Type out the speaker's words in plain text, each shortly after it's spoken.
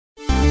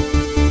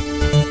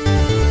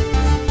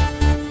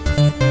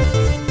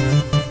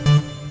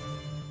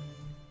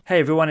Hey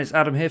everyone, it's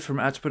Adam here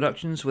from Ads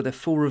Productions with a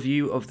full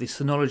review of the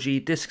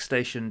Synology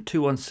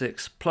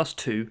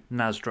DS216+II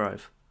NAS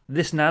Drive.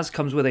 This NAS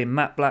comes with a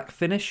matte black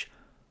finish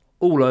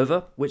all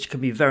over, which can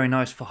be very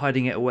nice for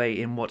hiding it away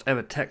in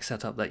whatever tech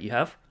setup that you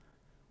have.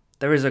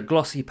 There is a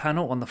glossy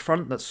panel on the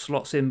front that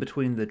slots in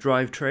between the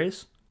drive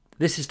trays.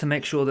 This is to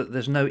make sure that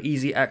there's no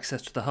easy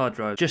access to the hard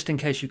drive, just in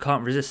case you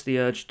can't resist the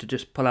urge to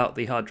just pull out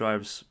the hard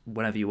drives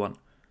whenever you want.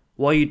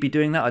 Why you'd be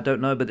doing that, I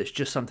don't know, but it's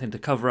just something to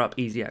cover up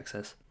easy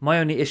access. My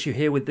only issue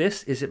here with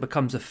this is it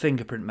becomes a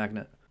fingerprint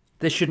magnet.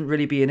 This shouldn't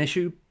really be an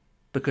issue,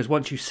 because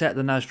once you set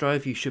the NAS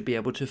drive, you should be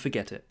able to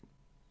forget it.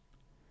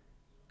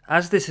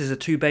 As this is a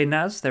 2-bay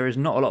NAS, there is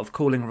not a lot of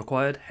cooling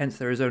required, hence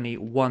there is only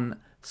one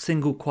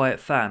single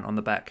quiet fan on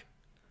the back.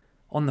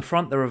 On the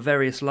front there are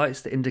various lights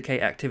that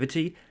indicate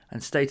activity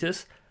and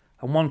status,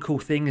 and one cool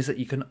thing is that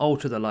you can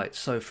alter the lights.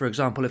 So for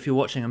example, if you're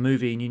watching a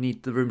movie and you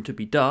need the room to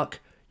be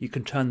dark, you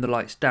can turn the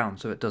lights down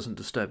so it doesn't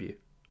disturb you.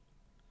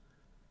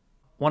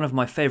 One of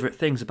my favourite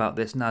things about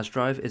this NAS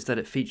drive is that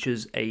it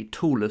features a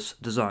toolless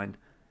design.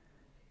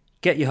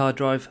 Get your hard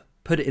drive,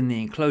 put it in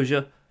the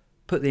enclosure,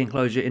 put the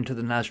enclosure into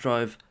the NAS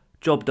drive,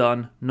 job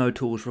done, no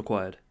tools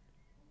required.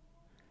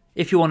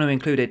 If you want to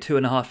include a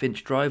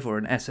 2.5-inch drive or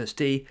an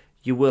SSD,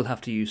 you will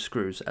have to use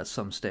screws at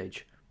some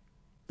stage.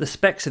 The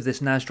specs of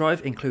this NAS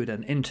drive include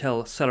an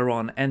Intel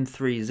Celeron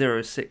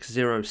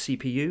N3060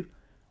 CPU,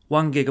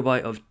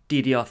 1GB of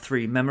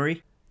DDR3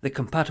 memory. The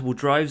compatible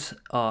drives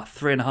are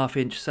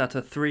 3.5-inch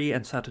SATA 3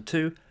 and SATA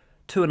 2,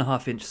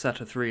 2.5-inch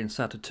SATA 3 and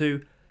SATA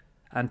 2,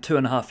 and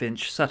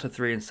 2.5-inch SATA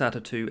 3 and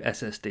SATA 2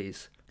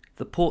 SSDs.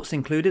 The ports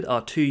included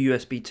are 2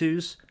 USB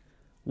 2s,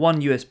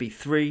 1 USB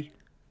 3,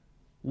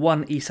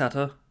 1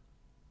 eSATA,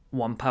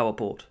 1 power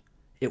port.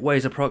 It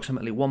weighs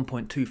approximately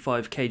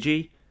 1.25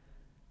 kg,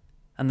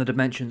 and the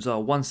dimensions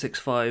are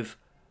 165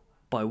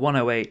 by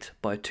 108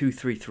 by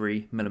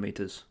 233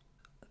 millimeters.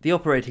 The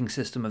operating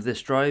system of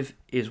this drive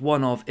is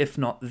one of, if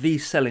not the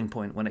selling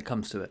point when it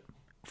comes to it.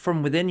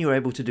 From within you're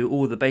able to do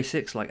all the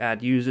basics like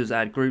add users,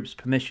 add groups,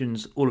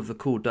 permissions, all of the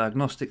cool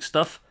diagnostic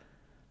stuff.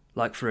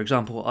 Like for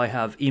example, I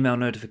have email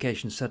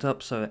notifications set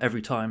up so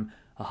every time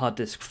a hard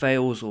disk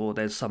fails or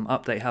there's some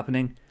update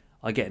happening,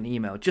 I get an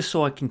email just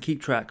so I can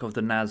keep track of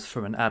the NAS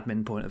from an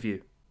admin point of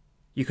view.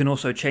 You can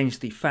also change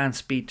the fan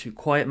speed to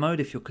quiet mode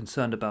if you're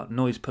concerned about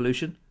noise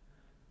pollution.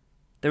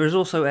 There is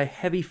also a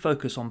heavy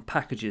focus on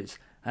packages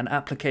and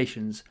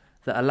applications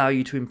that allow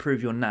you to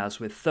improve your NAS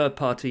with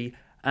third-party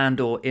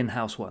and or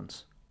in-house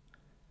ones.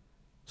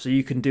 So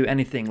you can do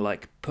anything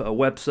like put a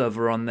web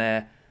server on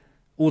there,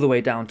 all the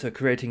way down to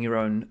creating your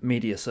own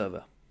media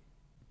server.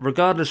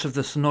 Regardless of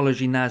the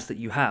Synology NAS that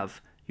you have,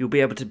 you'll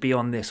be able to be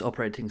on this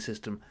operating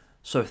system.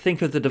 So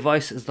think of the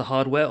device as the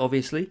hardware,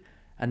 obviously,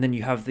 and then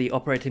you have the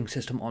operating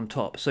system on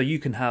top. So you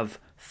can have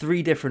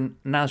 3 different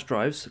NAS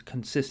drives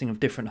consisting of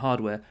different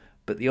hardware,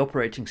 but the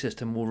operating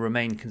system will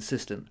remain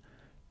consistent.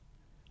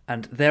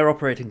 And their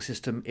operating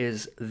system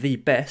is the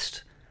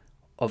best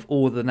of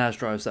all the NAS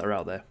drives that are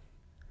out there,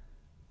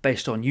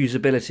 based on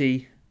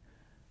usability,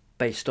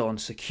 based on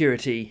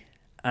security,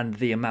 and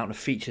the amount of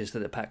features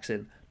that it packs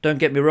in. Don't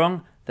get me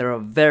wrong, there are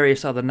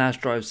various other NAS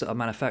drives that are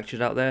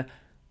manufactured out there,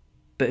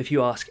 but if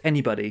you ask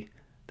anybody,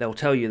 they'll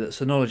tell you that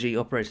Synology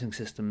operating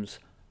systems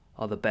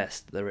are the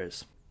best there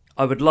is.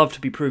 I would love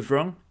to be proved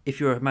wrong. If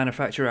you're a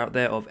manufacturer out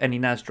there of any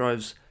NAS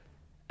drives,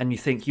 and you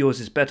think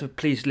yours is better,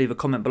 please leave a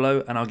comment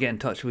below and I'll get in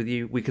touch with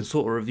you. We can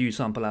sort a review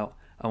sample out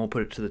and we'll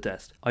put it to the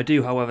test. I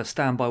do, however,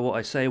 stand by what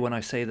I say when I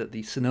say that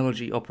the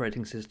Synology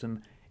operating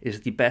system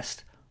is the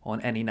best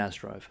on any NAS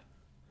drive.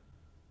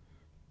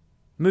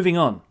 Moving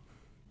on.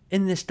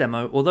 In this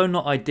demo, although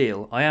not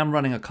ideal, I am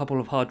running a couple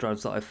of hard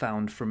drives that I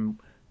found from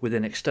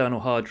within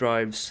external hard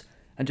drives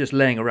and just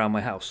laying around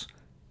my house.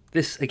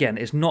 This, again,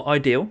 is not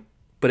ideal,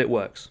 but it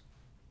works.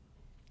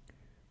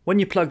 When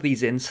you plug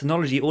these in,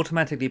 Synology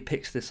automatically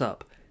picks this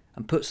up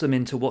and puts them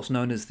into what's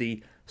known as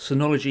the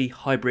Synology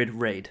Hybrid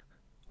RAID.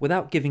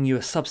 Without giving you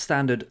a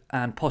substandard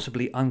and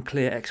possibly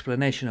unclear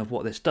explanation of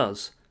what this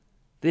does,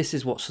 this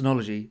is what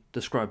Synology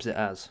describes it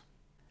as.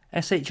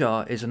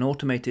 SHR is an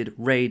automated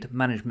RAID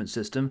management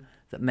system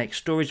that makes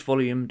storage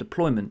volume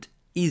deployment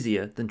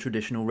easier than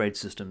traditional RAID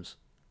systems.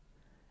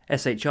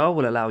 SHR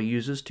will allow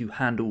users to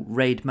handle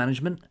RAID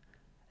management,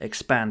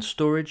 expand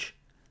storage,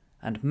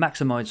 and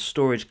maximize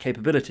storage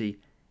capability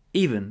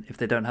even if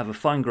they don't have a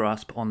fine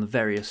grasp on the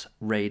various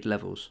RAID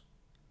levels.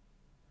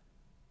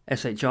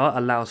 SHR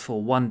allows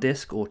for 1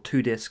 disk or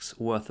 2 disks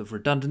worth of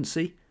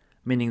redundancy,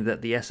 meaning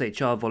that the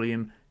SHR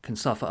volume can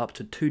suffer up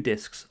to 2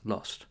 disks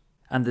lost,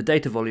 and the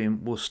data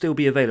volume will still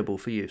be available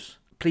for use.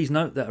 Please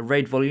note that a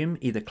RAID volume,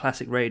 either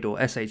Classic RAID or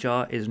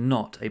SHR, is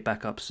not a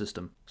backup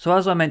system. So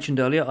as I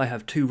mentioned earlier, I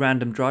have 2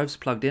 random drives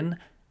plugged in,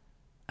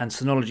 and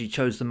Synology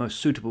chose the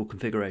most suitable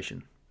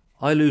configuration.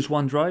 I lose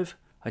one drive,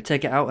 I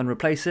take it out and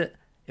replace it,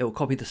 it will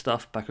copy the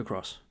stuff back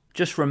across.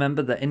 Just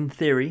remember that in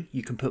theory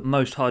you can put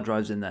most hard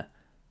drives in there.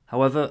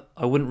 However,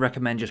 I wouldn't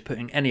recommend just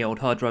putting any old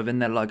hard drive in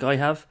there like I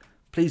have.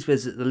 Please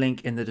visit the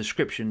link in the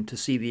description to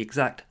see the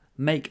exact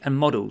make and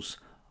models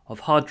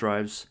of hard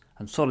drives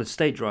and solid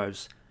state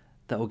drives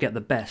that will get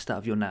the best out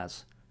of your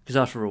NAS. Because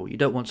after all, you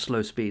don't want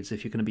slow speeds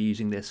if you're going to be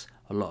using this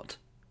a lot.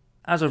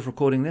 As of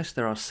recording this,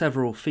 there are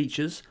several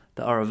features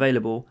that are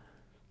available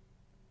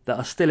that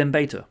are still in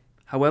beta.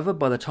 However,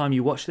 by the time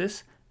you watch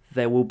this,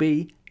 they will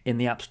be in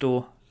the App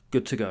Store,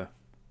 good to go.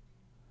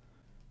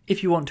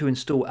 If you want to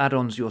install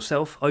add-ons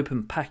yourself,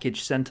 open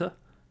Package Center,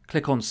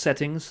 click on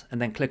Settings, and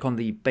then click on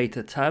the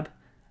Beta tab.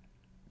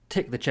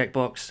 Tick the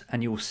checkbox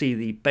and you will see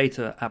the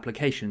beta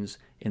applications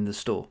in the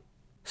store.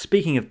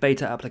 Speaking of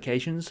beta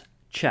applications,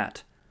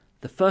 Chat,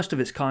 the first of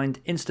its kind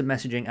instant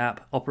messaging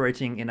app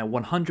operating in a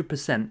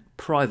 100%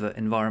 private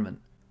environment,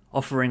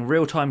 offering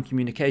real-time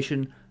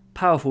communication,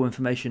 powerful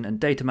information and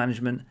data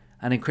management,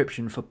 and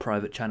encryption for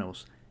private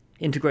channels.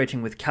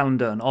 Integrating with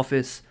Calendar and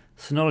Office,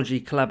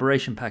 Synology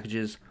collaboration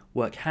packages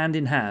work hand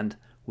in hand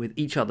with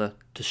each other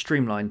to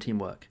streamline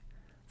teamwork.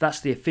 That's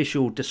the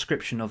official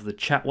description of the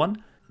Chat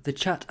one. The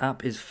Chat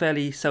app is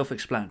fairly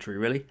self-explanatory,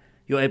 really.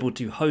 You're able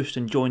to host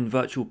and join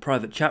virtual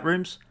private chat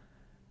rooms.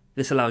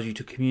 This allows you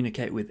to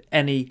communicate with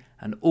any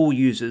and all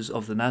users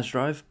of the NAS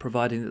Drive,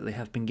 providing that they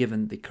have been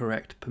given the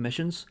correct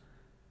permissions.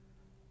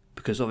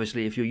 Because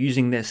obviously if you're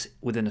using this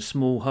within a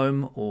small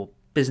home or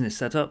business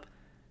setup,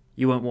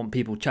 you won't want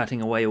people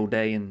chatting away all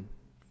day and,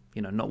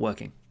 not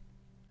working.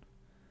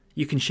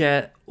 You can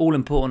share all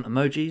important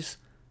emojis,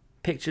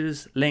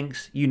 pictures,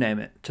 links, you name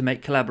it, to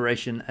make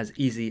collaboration as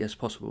easy as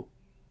possible.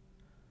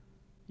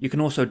 You can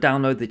also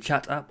download the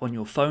Chat app on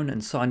your phone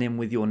and sign in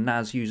with your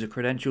NAS user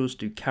credentials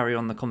to carry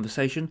on the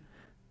conversation.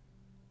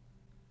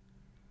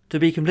 To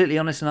be completely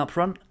honest and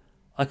upfront,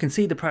 I can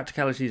see the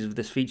practicalities of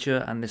this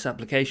feature and this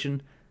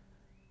application,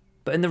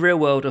 but in the real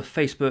world of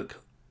Facebook,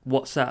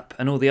 WhatsApp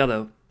and all the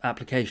other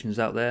applications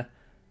out there,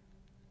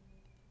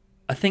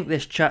 I think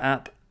this Chat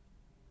app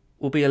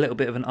will be a little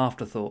bit of an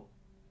afterthought.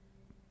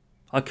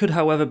 I could,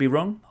 however, be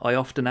wrong. I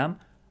often am.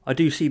 I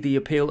do see the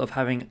appeal of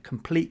having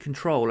complete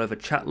control over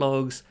chat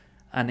logs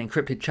and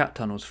encrypted chat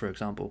tunnels, for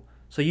example.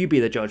 So you be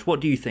the judge. What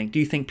do you think? Do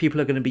you think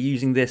people are going to be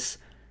using this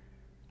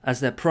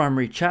as their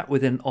primary chat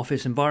within an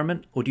office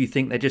environment, or do you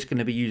think they're just going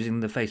to be using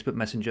the Facebook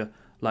Messenger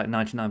like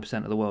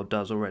 99% of the world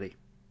does already?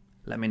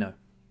 Let me know.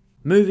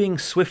 Moving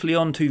swiftly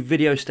on to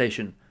Video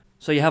Station.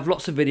 So you have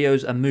lots of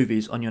videos and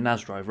movies on your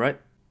NAS drive, right?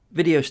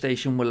 Video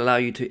Station will allow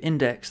you to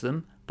index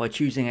them by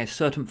choosing a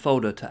certain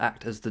folder to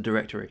act as the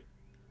directory.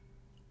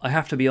 I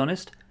have to be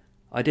honest,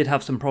 I did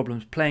have some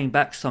problems playing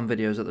back some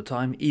videos at the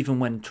time, even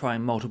when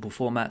trying multiple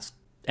formats,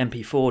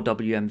 MP4,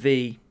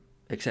 WMV,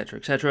 etc,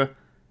 etc.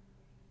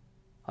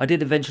 I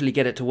did eventually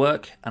get it to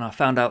work, and I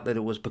found out that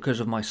it was because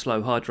of my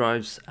slow hard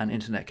drives and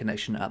internet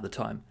connection at the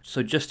time.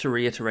 So just to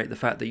reiterate the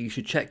fact that you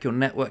should check your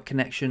network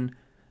connection,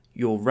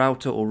 your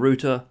router or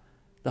router,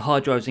 the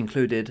hard drives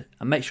included,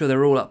 and make sure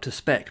they're all up to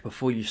spec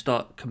before you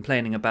start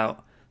complaining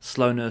about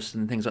slowness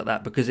and things like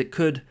that, because it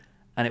could,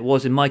 and it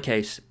was in my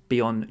case,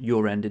 be on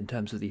your end in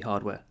terms of the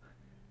hardware.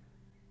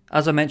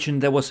 As I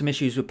mentioned, there were some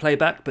issues with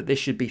playback, but this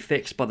should be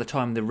fixed by the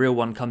time the real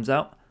one comes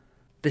out.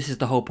 This is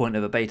the whole point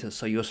of a beta,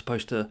 so you're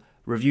supposed to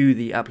review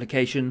the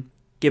application,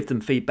 give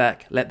them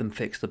feedback, let them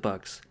fix the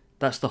bugs.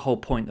 That's the whole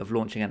point of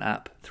launching an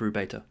app through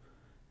beta.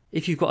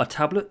 If you've got a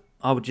tablet,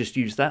 I would just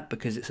use that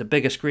because it's a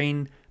bigger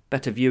screen,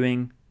 better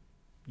viewing,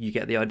 you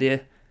get the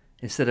idea,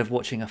 instead of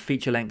watching a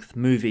feature-length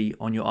movie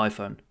on your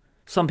iPhone.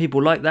 Some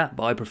people like that,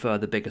 but I prefer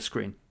the bigger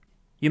screen.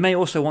 You may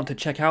also want to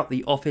check out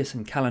the Office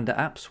and Calendar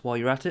apps while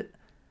you're at it,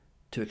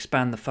 to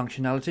expand the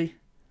functionality.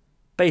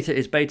 Beta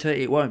is beta,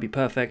 it won't be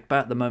perfect, but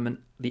at the moment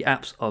the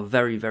apps are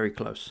very, very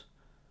close.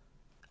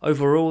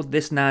 Overall,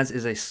 this NAS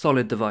is a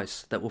solid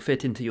device that will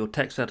fit into your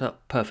tech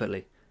setup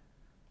perfectly.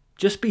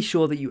 Just be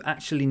sure that you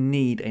actually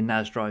need a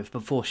NAS drive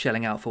before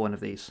shelling out for one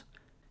of these.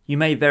 You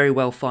may very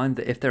well find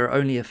that if there are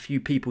only a few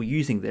people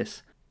using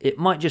this, it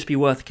might just be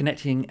worth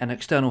connecting an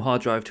external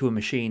hard drive to a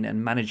machine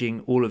and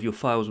managing all of your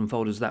files and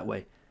folders that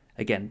way.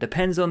 Again,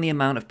 depends on the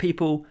amount of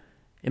people.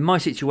 In my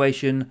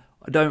situation,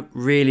 I don't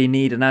really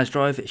need a NAS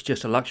drive, it's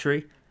just a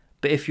luxury.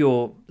 But if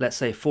you're, let's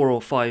say, 4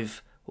 or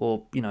 5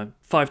 or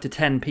 5 to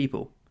 10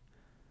 people,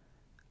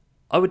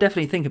 I would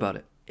definitely think about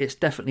it. It's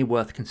definitely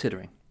worth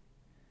considering.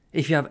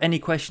 If you have any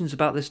questions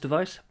about this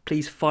device,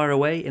 please fire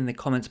away in the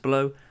comments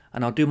below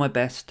and I'll do my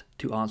best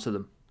to answer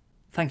them.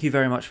 Thank you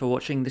very much for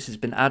watching. This has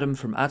been Adam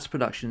from Ads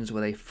Productions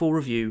with a full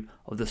review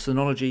of the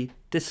Synology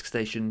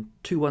DiskStation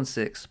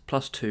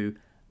 216+II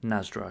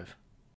NAS drive.